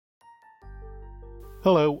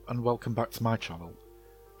Hello and welcome back to my channel.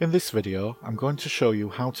 In this video I'm going to show you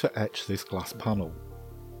how to etch this glass panel.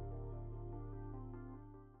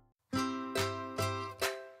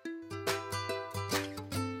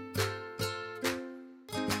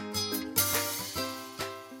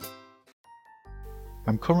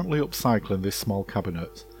 I'm currently upcycling this small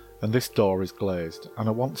cabinet and this door is glazed and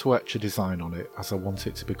I want to etch a design on it as I want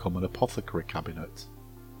it to become an apothecary cabinet.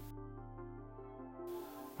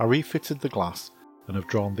 I refitted the glass and have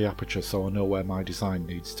drawn the aperture so I know where my design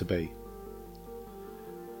needs to be.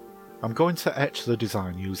 I'm going to etch the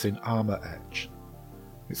design using Armour Etch.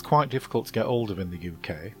 It's quite difficult to get hold of in the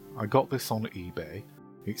UK. I got this on eBay.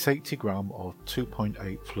 It's 80 gram or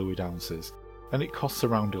 2.8 fluid ounces and it costs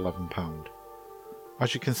around £11.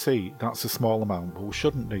 As you can see, that's a small amount but we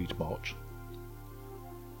shouldn't need much.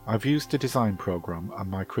 I've used a design program and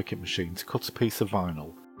my Cricut machine to cut a piece of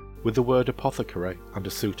vinyl with the word apothecary and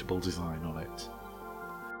a suitable design on it.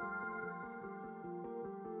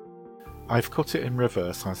 I've cut it in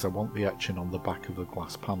reverse as I want the etching on the back of the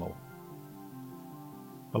glass panel.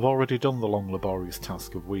 I've already done the long laborious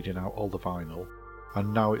task of weeding out all the vinyl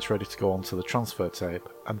and now it's ready to go onto the transfer tape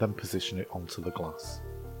and then position it onto the glass.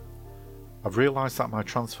 I've realised that my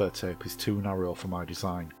transfer tape is too narrow for my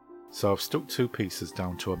design, so I've stuck two pieces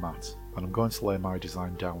down to a mat and I'm going to lay my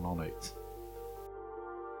design down on it.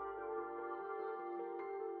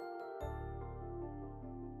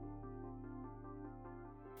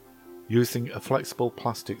 Using a flexible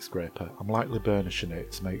plastic scraper, I'm lightly burnishing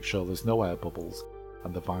it to make sure there's no air bubbles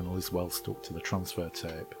and the vinyl is well stuck to the transfer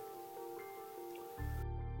tape.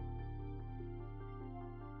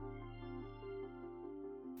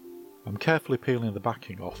 I'm carefully peeling the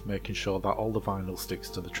backing off, making sure that all the vinyl sticks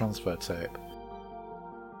to the transfer tape.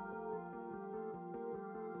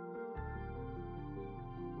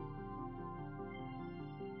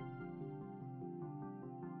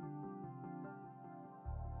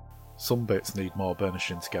 Some bits need more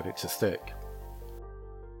burnishing to get it to stick.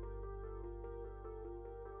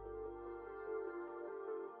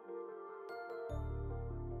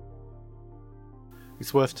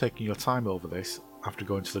 It's worth taking your time over this after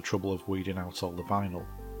going to the trouble of weeding out all the vinyl.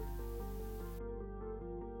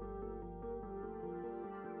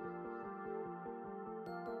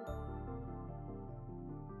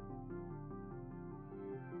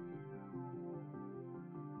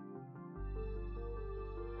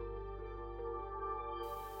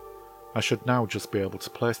 I should now just be able to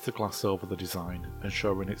place the glass over the design,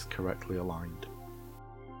 ensuring it's correctly aligned.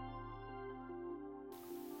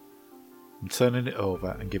 I'm turning it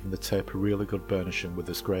over and giving the tape a really good burnishing with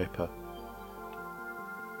the scraper.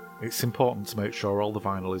 It's important to make sure all the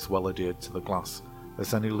vinyl is well adhered to the glass,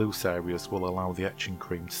 as any loose areas will allow the etching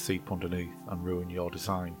cream to seep underneath and ruin your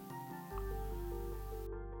design.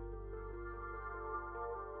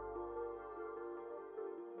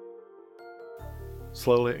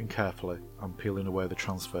 Slowly and carefully, I'm peeling away the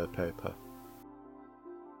transfer paper.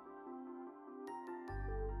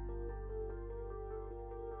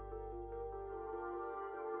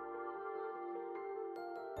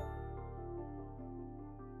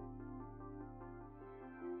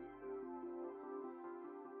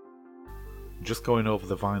 I'm just going over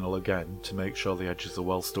the vinyl again to make sure the edges are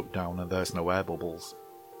well stuck down and there's no air bubbles.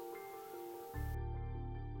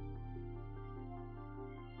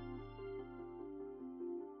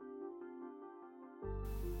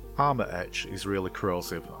 Armour Etch is really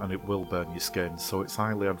corrosive and it will burn your skin, so it's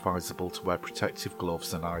highly advisable to wear protective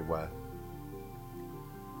gloves and eyewear.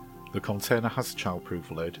 The container has a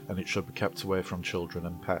childproof lid and it should be kept away from children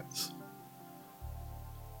and pets.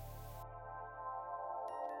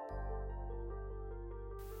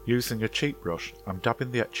 Using a cheap brush, I'm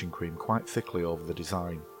dabbing the etching cream quite thickly over the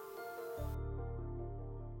design.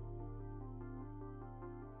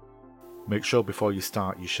 Make sure before you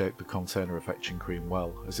start you shake the container of etching cream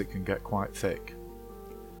well, as it can get quite thick.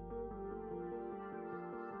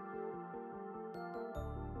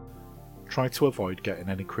 Try to avoid getting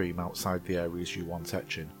any cream outside the areas you want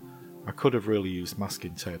etching. I could have really used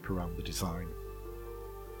masking tape around the design.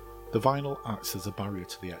 The vinyl acts as a barrier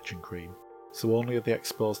to the etching cream, so only the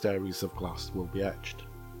exposed areas of glass will be etched.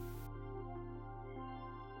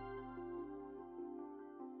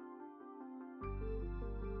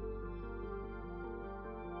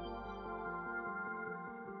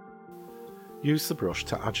 Use the brush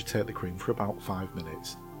to agitate the cream for about 5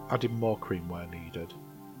 minutes, adding more cream where needed.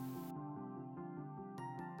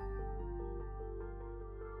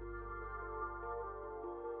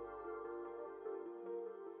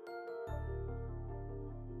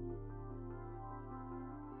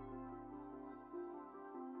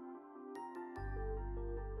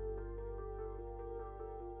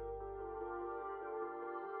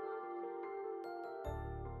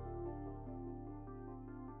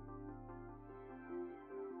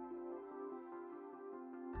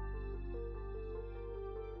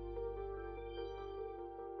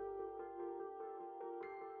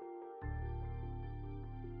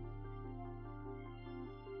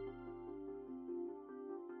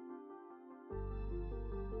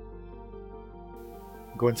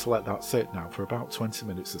 going to let that sit now for about 20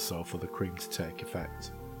 minutes or so for the cream to take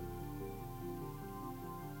effect.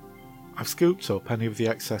 I've scooped up any of the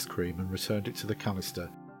excess cream and returned it to the canister,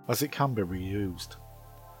 as it can be reused.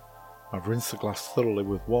 I've rinsed the glass thoroughly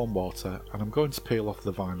with warm water and I'm going to peel off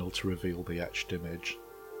the vinyl to reveal the etched image.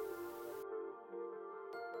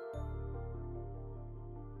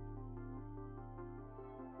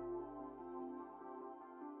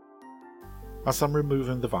 As I'm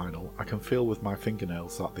removing the vinyl, I can feel with my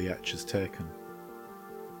fingernails that the etch has taken.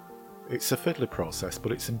 It's a fiddly process,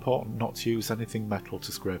 but it's important not to use anything metal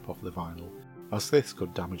to scrape off the vinyl, as this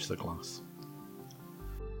could damage the glass.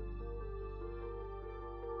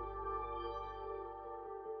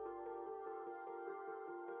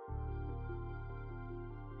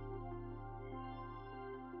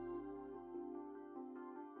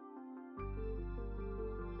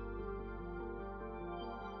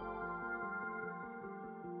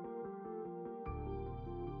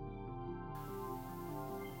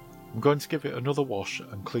 I'm going to give it another wash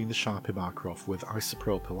and clean the Sharpie marker off with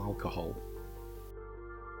isopropyl alcohol.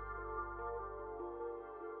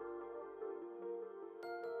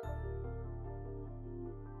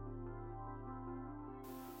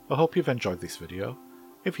 I hope you've enjoyed this video.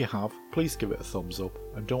 If you have, please give it a thumbs up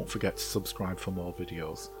and don't forget to subscribe for more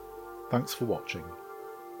videos. Thanks for watching.